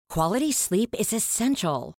Quality sleep is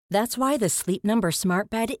essential. That's why the Sleep Number Smart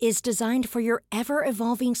Bed is designed for your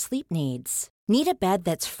ever-evolving sleep needs. Need a bed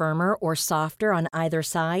that's firmer or softer on either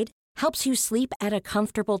side? Helps you sleep at a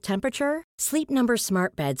comfortable temperature? Sleep Number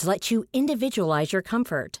Smart Beds let you individualize your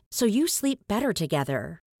comfort, so you sleep better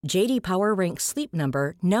together. J.D. Power ranks Sleep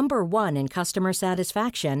Number number 1 in customer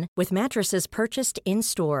satisfaction with mattresses purchased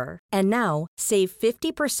in-store. And now, save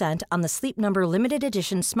 50% on the Sleep Number Limited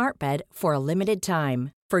Edition Smart Bed for a limited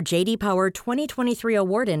time. For J.D. Power 2023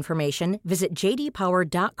 award information, visit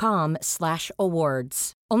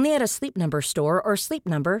jdpower.com/awards. Only at a Sleep Number store or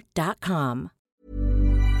sleepnumber.com.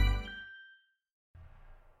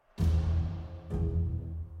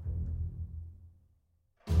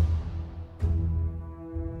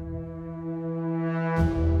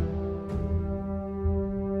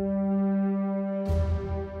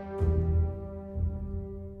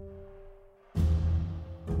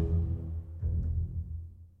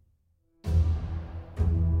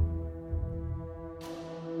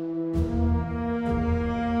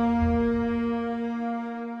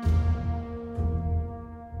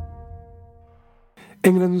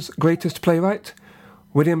 England's greatest playwright,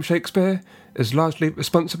 William Shakespeare, is largely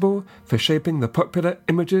responsible for shaping the popular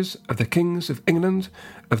images of the kings of England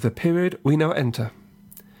of the period we now enter.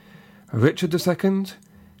 Richard II,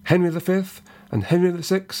 Henry V, and Henry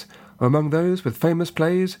VI are among those with famous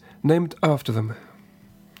plays named after them.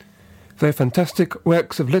 Though fantastic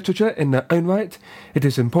works of literature in their own right, it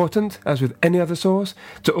is important, as with any other source,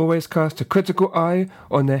 to always cast a critical eye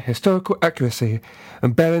on their historical accuracy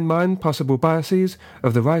and bear in mind possible biases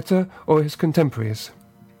of the writer or his contemporaries.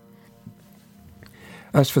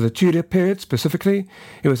 As for the Tudor period specifically,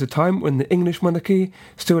 it was a time when the English monarchy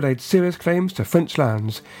still laid serious claims to French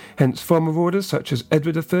lands, hence former rulers such as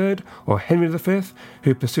Edward III or Henry V,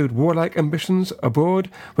 who pursued warlike ambitions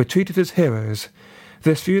abroad, were treated as heroes.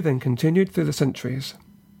 This view then continued through the centuries.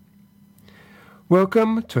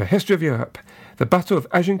 Welcome to A History of Europe, the Battle of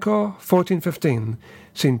Agincourt, 1415,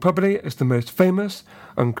 seen probably as the most famous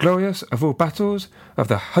and glorious of all battles of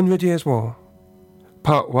the 100 Years' War.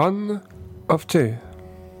 Part 1 of 2.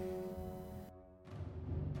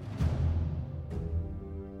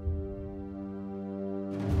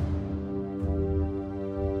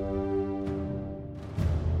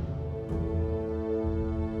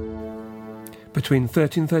 Between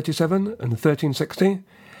 1337 and 1360,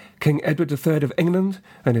 King Edward III of England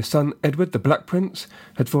and his son Edward the Black Prince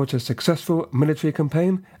had fought a successful military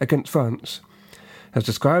campaign against France. As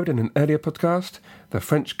described in an earlier podcast, the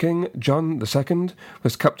French King John II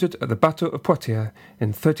was captured at the Battle of Poitiers in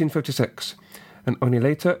 1356, and only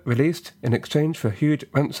later released in exchange for a huge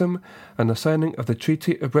ransom and the signing of the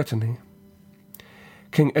Treaty of Brittany.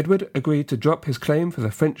 King Edward agreed to drop his claim for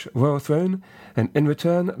the French royal throne, and in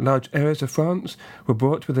return large areas of France were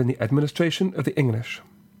brought within the administration of the English.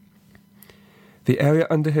 The area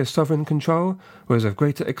under his sovereign control was of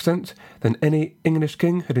greater extent than any English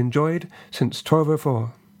king had enjoyed since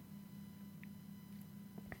 1204.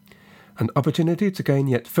 An opportunity to gain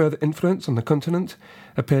yet further influence on the continent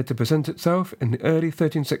appeared to present itself in the early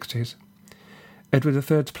 1360s. Edward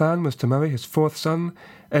III's plan was to marry his fourth son,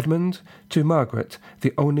 Edmund, to Margaret,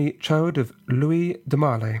 the only child of Louis de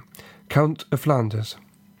Maille, Count of Flanders.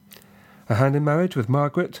 A hand in marriage with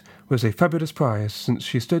Margaret was a fabulous prize, since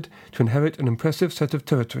she stood to inherit an impressive set of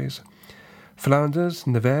territories: Flanders,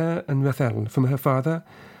 Nevers, and Rethel from her father,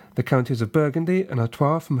 the counties of Burgundy and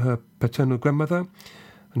Artois from her paternal grandmother,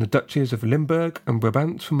 and the duchies of Limburg and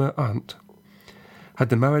Brabant from her aunt. Had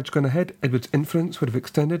the marriage gone ahead, Edward's influence would have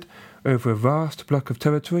extended over a vast block of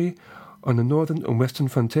territory on the northern and western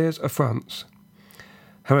frontiers of France.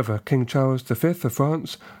 However, King Charles V of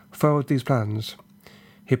France foiled these plans.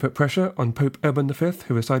 He put pressure on Pope Urban V,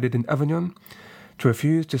 who resided in Avignon, to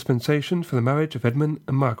refuse dispensation for the marriage of Edmund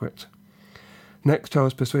and Margaret. Next,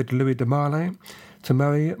 Charles persuaded Louis de Maille to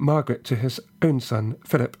marry Margaret to his own son,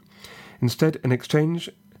 Philip, instead in exchange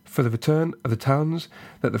for the return of the towns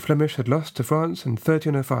that the Flemish had lost to France in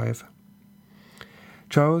 1305.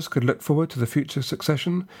 Charles could look forward to the future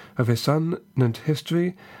succession of his son, known to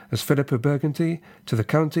history as Philip of Burgundy, to the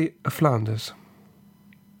county of Flanders.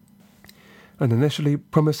 An initially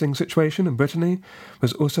promising situation in Brittany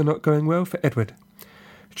was also not going well for Edward.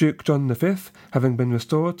 Duke John V, having been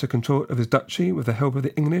restored to control of his duchy with the help of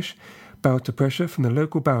the English, bowed to pressure from the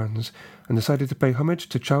local barons and decided to pay homage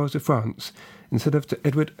to Charles of France instead of to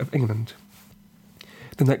Edward of England.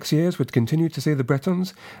 The next years would continue to see the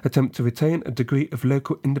Bretons attempt to retain a degree of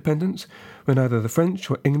local independence when either the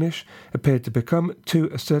French or English appeared to become too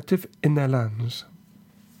assertive in their lands.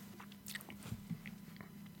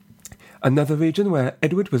 Another region where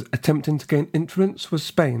Edward was attempting to gain influence was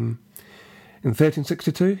Spain. In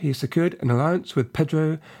 1362 he secured an alliance with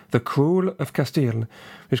Pedro the Cruel of Castile,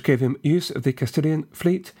 which gave him use of the Castilian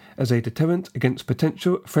fleet as a deterrent against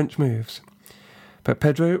potential French moves. But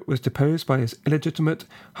Pedro was deposed by his illegitimate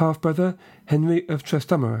half-brother Henry of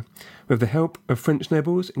Trastamara, with the help of French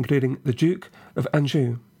nobles including the Duke of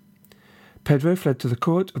Anjou. Pedro fled to the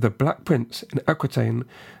court of the Black Prince in Aquitaine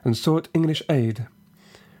and sought English aid.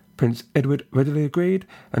 Prince Edward readily agreed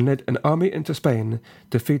and led an army into Spain,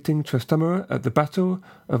 defeating Trastamara at the Battle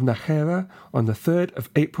of Nájera on the 3rd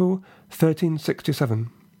of April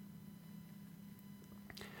 1367.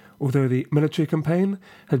 Although the military campaign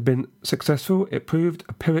had been successful, it proved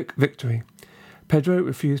a Pyrrhic victory. Pedro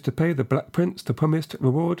refused to pay the Black Prince the promised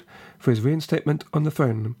reward for his reinstatement on the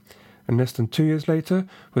throne, and less than 2 years later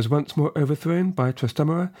was once more overthrown by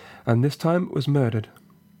Trastamara, and this time was murdered.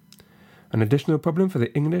 An additional problem for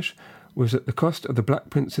the English was that the cost of the Black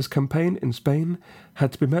Prince's campaign in Spain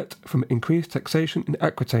had to be met from increased taxation in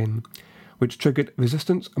Aquitaine, which triggered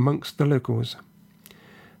resistance amongst the locals.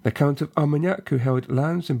 The Count of Armagnac, who held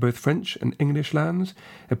lands in both French and English lands,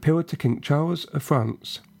 appealed to King Charles of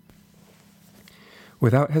France.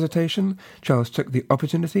 Without hesitation, Charles took the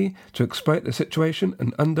opportunity to exploit the situation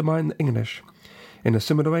and undermine the English, in a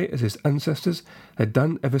similar way as his ancestors had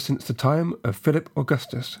done ever since the time of Philip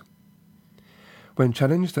Augustus. When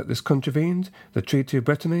challenged that this contravened the Treaty of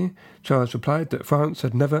Brittany, Charles replied that France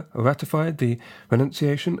had never ratified the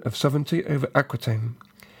renunciation of sovereignty over Aquitaine.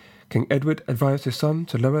 King Edward advised his son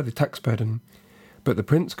to lower the tax burden, but the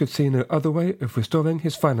prince could see no other way of restoring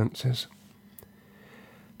his finances.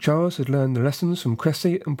 Charles had learned the lessons from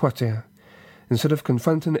Crécy and Poitiers. Instead of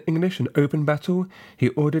confronting the English in open battle, he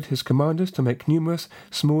ordered his commanders to make numerous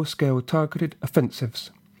small-scale targeted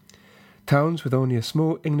offensives. Towns with only a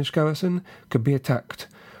small English garrison could be attacked,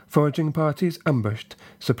 foraging parties ambushed,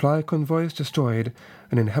 supply convoys destroyed,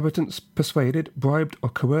 and inhabitants persuaded, bribed, or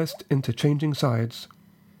coerced into changing sides.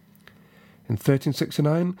 In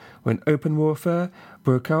 1369, when open warfare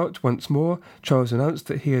broke out once more, Charles announced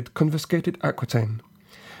that he had confiscated Aquitaine.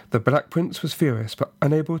 The Black Prince was furious but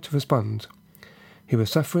unable to respond. He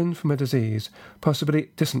was suffering from a disease,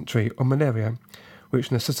 possibly dysentery or malaria,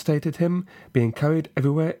 which necessitated him being carried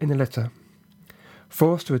everywhere in a litter.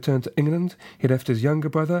 Forced to return to England, he left his younger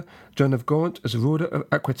brother, John of Gaunt, as ruler of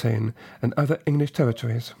Aquitaine and other English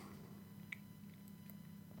territories.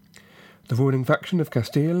 The ruling faction of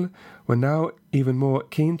Castile were now even more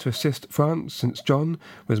keen to assist France since John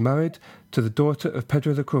was married to the daughter of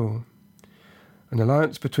Pedro the Cruel. An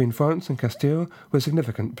alliance between France and Castile was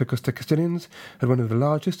significant because the Castilians had one of the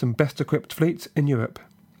largest and best-equipped fleets in Europe.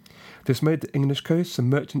 This made the English coasts and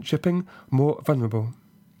merchant shipping more vulnerable.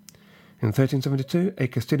 In 1372, a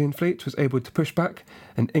Castilian fleet was able to push back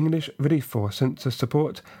an English relief force sent to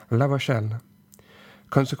support La Rochelle.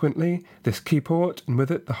 Consequently, this key port, and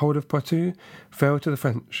with it the whole of Poitou, fell to the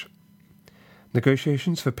French.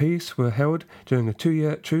 Negotiations for peace were held during a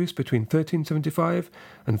 2-year truce between 1375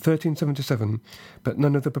 and 1377, but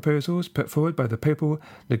none of the proposals put forward by the papal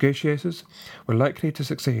negotiators were likely to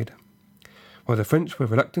succeed. While the French were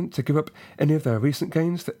reluctant to give up any of their recent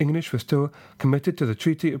gains, the English were still committed to the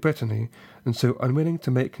Treaty of Brittany, and so unwilling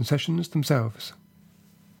to make concessions themselves.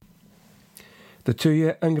 The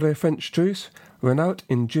 2-year Anglo-French truce ran out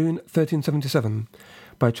in June 1377,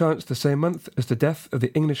 by chance the same month as the death of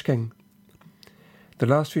the English king. The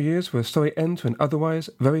last few years were a sorry end to an otherwise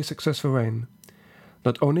very successful reign.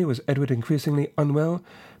 Not only was Edward increasingly unwell,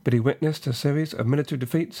 but he witnessed a series of military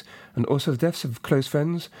defeats and also the deaths of close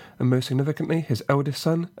friends, and most significantly his eldest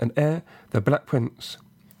son and heir, the Black Prince.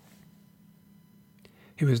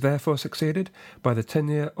 He was therefore succeeded by the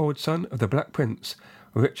 10-year-old son of the Black Prince,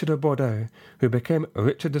 Richard of Bordeaux, who became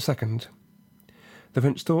Richard II. The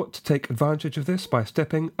French thought to take advantage of this by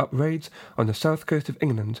stepping up raids on the south coast of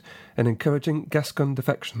England and encouraging Gascon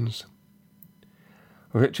defections.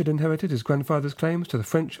 Richard inherited his grandfather's claims to the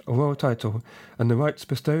French royal title and the rights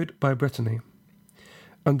bestowed by Brittany.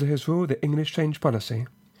 Under his rule, the English changed policy.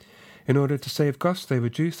 In order to save costs, they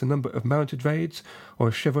reduced the number of mounted raids or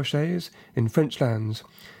chevauchés in French lands,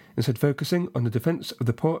 instead focusing on the defence of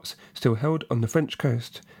the ports still held on the French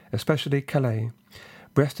coast, especially Calais,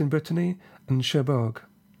 Brest in Brittany, and Cherbourg.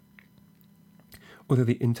 Although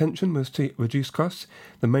the intention was to reduce costs,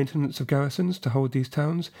 the maintenance of garrisons to hold these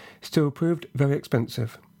towns still proved very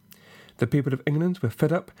expensive. The people of England were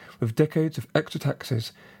fed up with decades of extra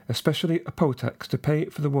taxes, especially a poll tax to pay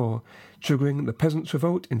for the war, triggering the Peasants'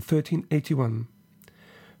 Revolt in 1381.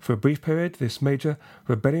 For a brief period, this major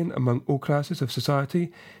rebellion among all classes of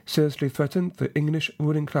society seriously threatened the English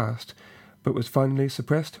ruling class, but was finally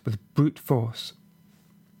suppressed with brute force.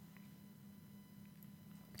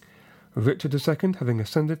 Richard II, having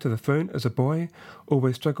ascended to the throne as a boy,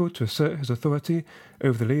 always struggled to assert his authority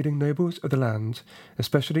over the leading nobles of the land,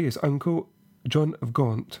 especially his uncle John of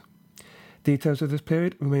Gaunt. Details of this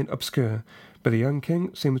period remain obscure, but the young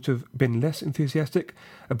king seems to have been less enthusiastic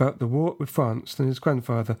about the war with France than his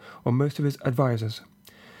grandfather or most of his advisers.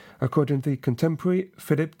 According to the contemporary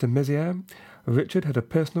Philippe de Mézières, Richard had a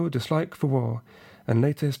personal dislike for war, and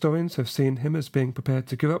later historians have seen him as being prepared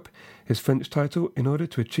to give up his French title in order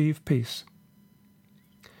to achieve peace.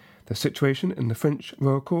 The situation in the French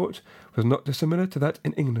royal court was not dissimilar to that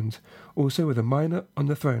in England, also with a minor on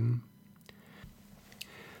the throne.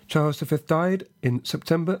 Charles V died in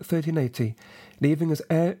September 1380, leaving as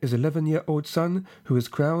heir his 11-year-old son, who was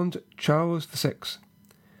crowned Charles VI.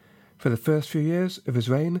 For the first few years of his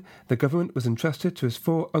reign, the government was entrusted to his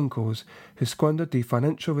 4 uncles, who squandered the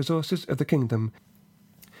financial resources of the kingdom.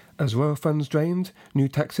 As royal funds drained, new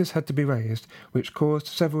taxes had to be raised, which caused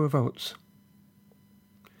several revolts.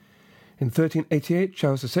 In 1388,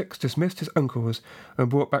 Charles VI dismissed his uncles and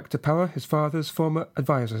brought back to power his father's former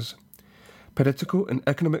advisers. Political and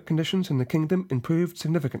economic conditions in the kingdom improved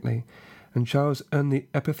significantly, and Charles earned the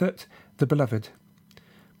epithet the Beloved.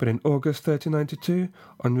 But in August 1392,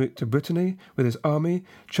 en route to Brittany with his army,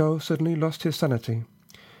 Charles suddenly lost his sanity.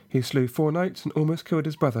 He slew 4 knights and almost killed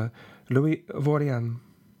his brother, Louis of Orleans.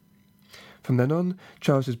 From then on,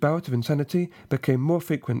 Charles's bout of insanity became more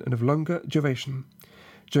frequent and of longer duration.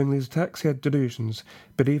 During these attacks he had delusions,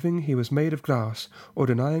 believing he was made of glass, or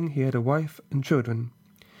denying he had a wife and children.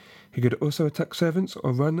 He could also attack servants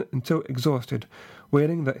or run until exhausted,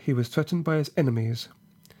 wailing that he was threatened by his enemies.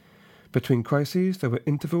 Between crises there were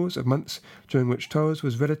intervals of months during which Charles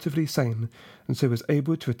was relatively sane, and so was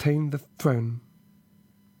able to retain the throne.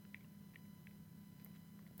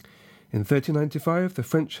 In 1395, the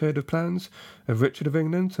French heard of plans of Richard of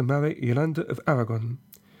England to marry Yolande of Aragon.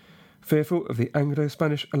 Fearful of the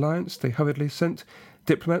Anglo-Spanish alliance, they hurriedly sent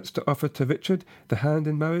diplomats to offer to Richard the hand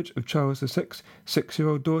in marriage of Charles VI's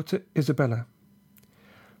 6-year-old daughter Isabella.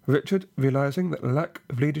 Richard, realizing that the lack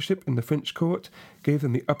of leadership in the French court gave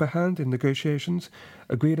them the upper hand in negotiations,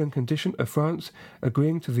 agreed on condition of France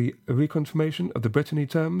agreeing to the reconfirmation of the Brittany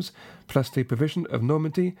terms, plus the provision of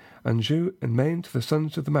Normandy, Anjou, and Maine to the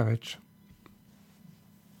sons of the marriage.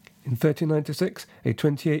 In 1396, a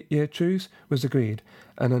 28-year truce was agreed,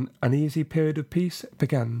 and an uneasy period of peace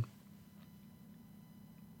began.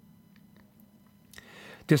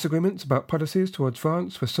 Disagreements about policies towards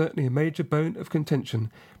France were certainly a major bone of contention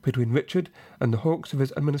between Richard and the hawks of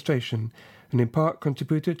his administration, and in part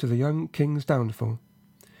contributed to the young king's downfall.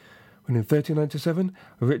 When in 1397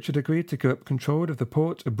 Richard agreed to give up control of the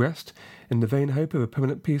port of Brest in the vain hope of a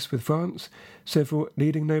permanent peace with France, several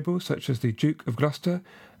leading nobles such as the Duke of Gloucester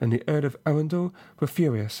and the Earl of Arundel were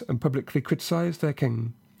furious and publicly criticised their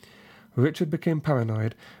king. Richard became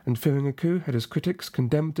paranoid, and fearing a coup had his critics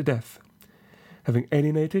condemned to death. Having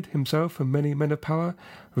alienated himself from many men of power,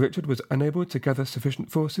 Richard was unable to gather sufficient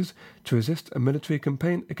forces to resist a military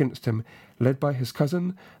campaign against him, led by his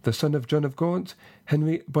cousin, the son of John of Gaunt,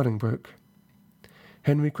 Henry Bolingbroke.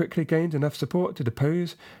 Henry quickly gained enough support to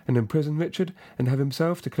depose and imprison Richard and have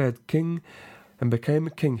himself declared king, and became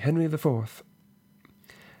King Henry IV.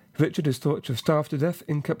 Richard is thought to have starved to death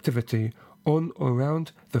in captivity on or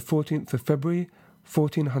around the 14th of February,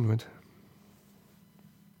 1400.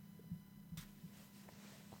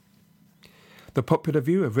 The popular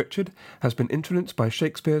view of Richard has been influenced by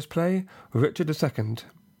Shakespeare's play Richard II.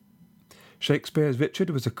 Shakespeare's Richard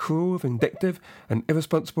was a cruel, vindictive, and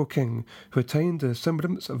irresponsible king who attained a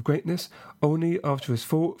semblance of greatness only after his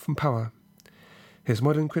fall from power. His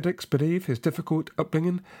modern critics believe his difficult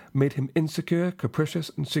upbringing made him insecure, capricious,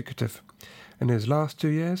 and secretive. In his last 2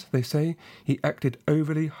 years, they say, he acted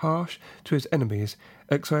overly harsh to his enemies,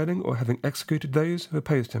 exiling or having executed those who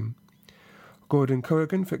opposed him. Gordon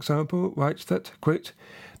Corrigan, for example, writes that, quote,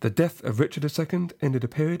 "The death of Richard II ended a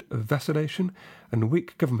period of vacillation and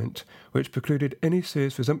weak government, which precluded any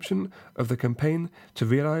serious resumption of the campaign to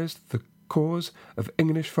realise the cause of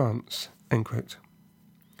English France." End quote.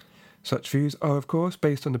 Such views are, of course,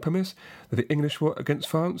 based on the premise that the English war against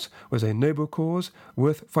France was a noble cause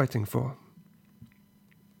worth fighting for.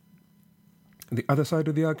 The other side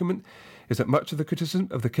of the argument is that much of the criticism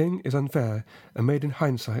of the king is unfair and made in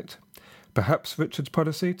hindsight. Perhaps Richard's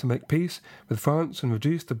policy to make peace with France and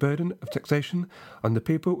reduce the burden of taxation on the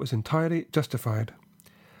people was entirely justified.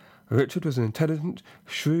 Richard was an intelligent,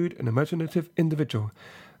 shrewd, and imaginative individual,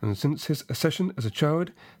 and since his accession as a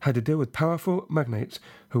child had to deal with powerful magnates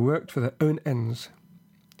who worked for their own ends.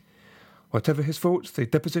 Whatever his faults, the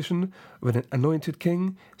deposition of an anointed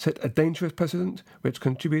king set a dangerous precedent which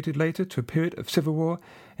contributed later to a period of civil war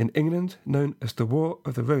in England known as the War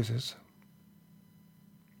of the Roses.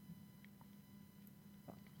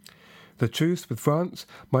 The truce with France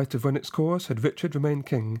might have run its course had Richard remained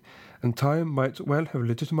king, and time might well have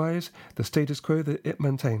legitimised the status quo that it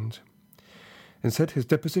maintained. Instead, his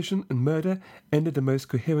deposition and murder ended the most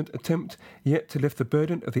coherent attempt yet to lift the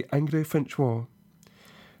burden of the Anglo-French War.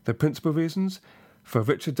 The principal reasons for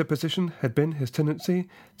Richard's deposition had been his tendency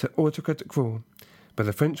to autocratic rule, but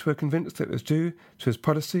the French were convinced that it was due to his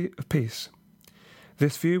policy of peace.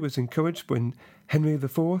 This view was encouraged when Henry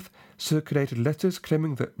IV circulated letters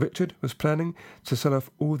claiming that Richard was planning to sell off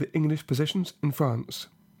all the English possessions in France.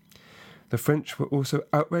 The French were also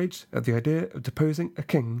outraged at the idea of deposing a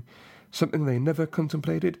king, something they never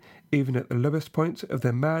contemplated even at the lowest point of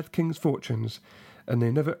their mad king's fortunes, and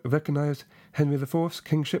they never recognised Henry IV's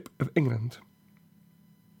kingship of England.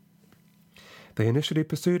 They initially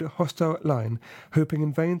pursued a hostile line, hoping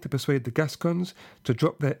in vain to persuade the Gascons to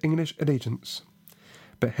drop their English allegiance.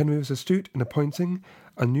 But Henry was astute in appointing,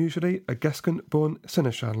 unusually, a Gascon-born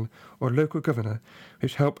seneschal, or local governor,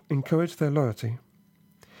 which helped encourage their loyalty.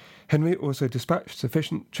 Henry also dispatched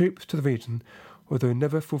sufficient troops to the region, although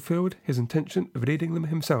never fulfilled his intention of leading them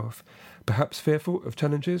himself, perhaps fearful of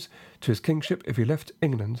challenges to his kingship if he left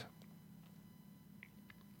England.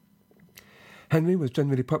 Henry was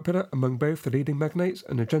generally popular among both the leading magnates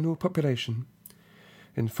and the general population.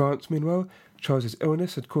 In France, meanwhile, Charles's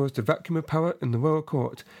illness had caused a vacuum of power in the royal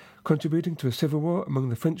court, contributing to a civil war among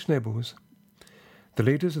the French nobles. The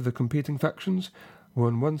leaders of the competing factions were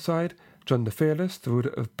on one side John the Fearless, the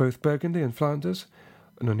ruler of both Burgundy and Flanders,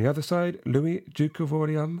 and on the other side Louis, Duke of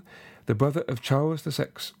Orleans, the brother of Charles VI.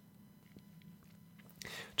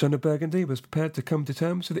 John of Burgundy was prepared to come to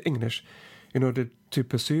terms with the English in order to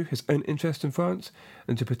pursue his own interest in France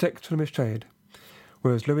and to protect from his trade,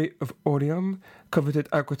 whereas Louis of Orleans coveted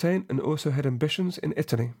Aquitaine and also had ambitions in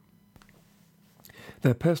Italy.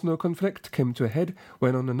 Their personal conflict came to a head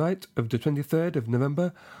when on the night of the 23rd of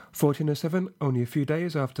November 1407, only a few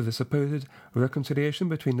days after the supposed reconciliation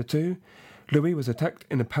between the two, Louis was attacked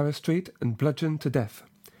in a Paris street and bludgeoned to death.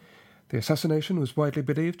 The assassination was widely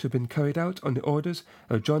believed to have been carried out on the orders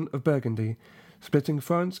of John of Burgundy, splitting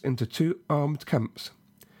France into two armed camps.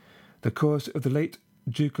 The cause of the late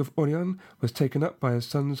Duke of Orleans was taken up by his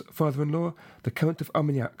son's father-in-law, the Count of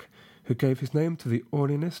Armagnac, who gave his name to the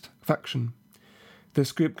Orleanist faction.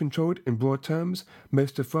 This group controlled, in broad terms,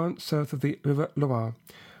 most of France south of the River Loire,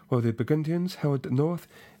 while the Burgundians held the north,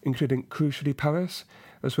 including crucially Paris,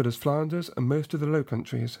 as well as Flanders and most of the Low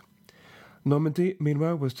Countries. Normandy,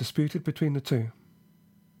 meanwhile, was disputed between the two.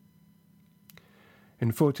 In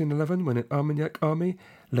 1411, when an Armagnac army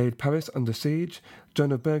laid Paris under siege,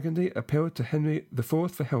 John of Burgundy appealed to Henry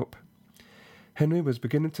IV for help. Henry was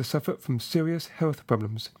beginning to suffer from serious health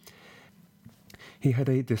problems. He had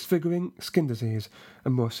a disfiguring skin disease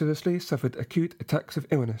and more seriously suffered acute attacks of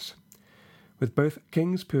illness. With both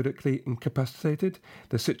kings periodically incapacitated,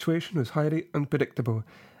 the situation was highly unpredictable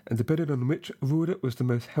and depended on which ruler was the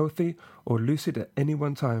most healthy or lucid at any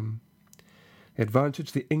one time. The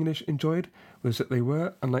advantage the English enjoyed was that they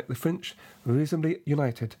were, unlike the French, reasonably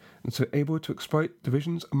united and so able to exploit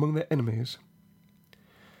divisions among their enemies.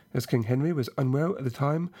 As King Henry was unwell at the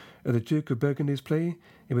time of the Duke of Burgundy's plea,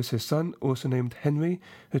 it was his son, also named Henry,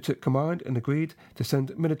 who took command and agreed to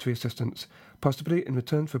send military assistance, possibly in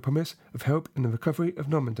return for promise of help in the recovery of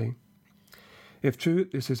Normandy. If true,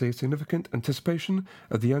 this is a significant anticipation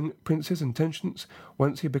of the young prince's intentions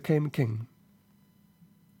once he became king.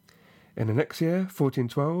 In the next year,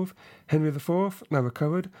 1412, Henry IV, now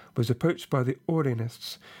recovered, was approached by the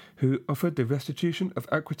Orleanists, who offered the restitution of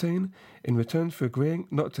Aquitaine in return for agreeing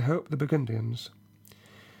not to help the Burgundians.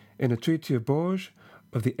 In a Treaty of Bourges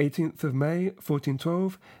of the 18th of May,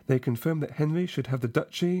 1412, they confirmed that Henry should have the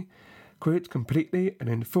duchy, quote, completely and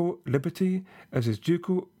in full liberty as his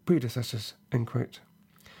ducal predecessors, end quote.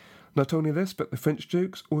 Not only this, but the French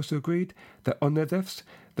dukes also agreed that on their deaths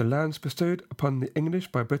the lands bestowed upon the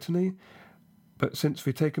English by Brittany, but since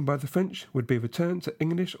retaken by the French, would be returned to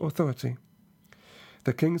English authority.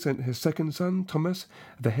 The king sent his second son, Thomas,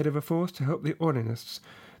 at the head of a force to help the Orleanists,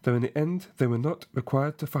 though in the end they were not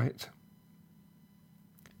required to fight.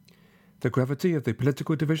 The gravity of the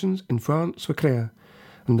political divisions in France were clear,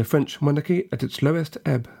 and the French monarchy at its lowest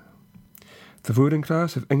ebb. The ruling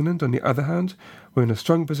class of England, on the other hand, were in a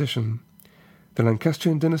strong position. The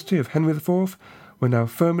Lancastrian dynasty of Henry IV were now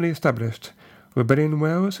firmly established. Rebellion in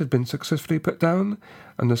Wales had been successfully put down,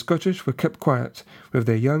 and the Scottish were kept quiet, with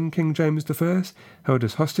their young King James I held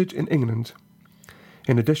as hostage in England.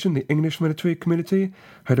 In addition, the English military community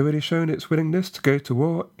had already shown its willingness to go to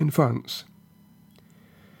war in France.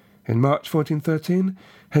 In March 1413,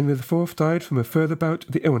 Henry IV died from a further bout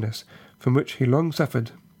of the illness from which he long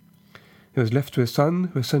suffered. It was left to his son,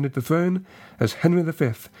 who ascended the throne as Henry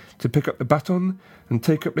V, to pick up the baton and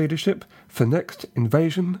take up leadership for the next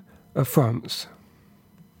invasion of France.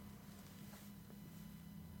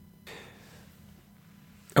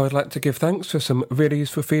 I would like to give thanks for some really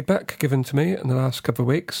useful feedback given to me in the last couple of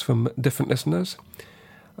weeks from different listeners.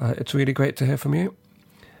 It's really great to hear from you.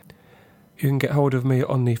 You can get hold of me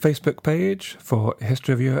on the Facebook page for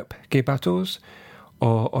History of Europe Key Battles,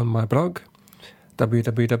 or on my blog,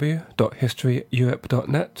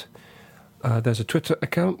 www.historyeurope.net. There's a Twitter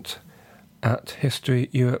account at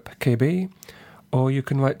HistoryEuropeKB, or you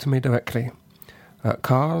can write to me directly at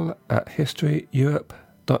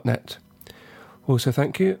carl@historyeurope.net. Also,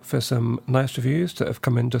 thank you for some nice reviews that have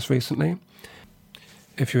come in just recently.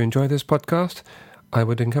 If you enjoy this podcast, I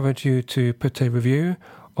would encourage you to put a review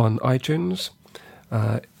on iTunes.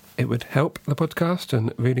 It would help the podcast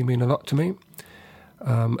and really mean a lot to me.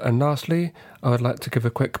 And lastly, I would like to give a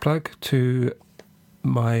quick plug to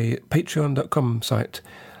my patreon.com site,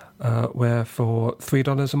 where for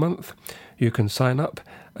 $3 a month you can sign up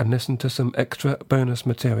and listen to some extra bonus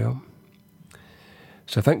material.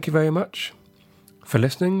 So thank you very much for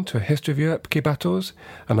listening to A History of Europe Key Battles,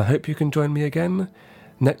 and I hope you can join me again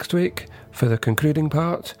next week for the concluding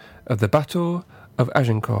part of the Battle of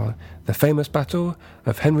Agincourt, the famous battle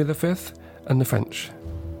of Henry V and the French.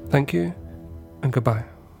 Thank you, and goodbye.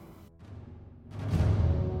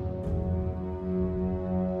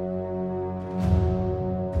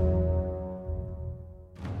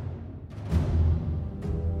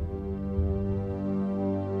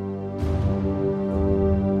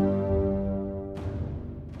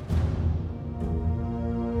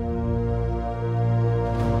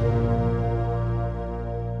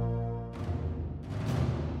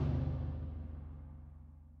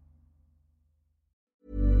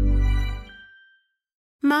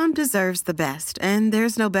 Mom deserves the best, and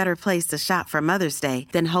there's no better place to shop for Mother's Day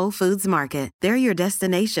than Whole Foods Market. They're your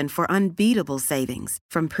destination for unbeatable savings,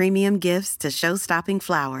 from premium gifts to show-stopping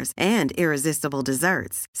flowers and irresistible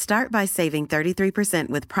desserts. Start by saving 33%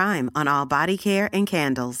 with Prime on all body care and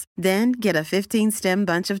candles. Then get a 15-stem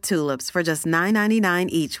bunch of tulips for just $9.99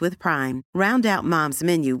 each with Prime. Round out Mom's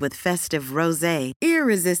menu with festive rosé,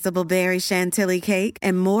 irresistible berry chantilly cake,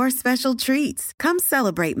 and more special treats. Come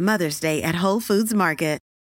celebrate Mother's Day at Whole Foods Market.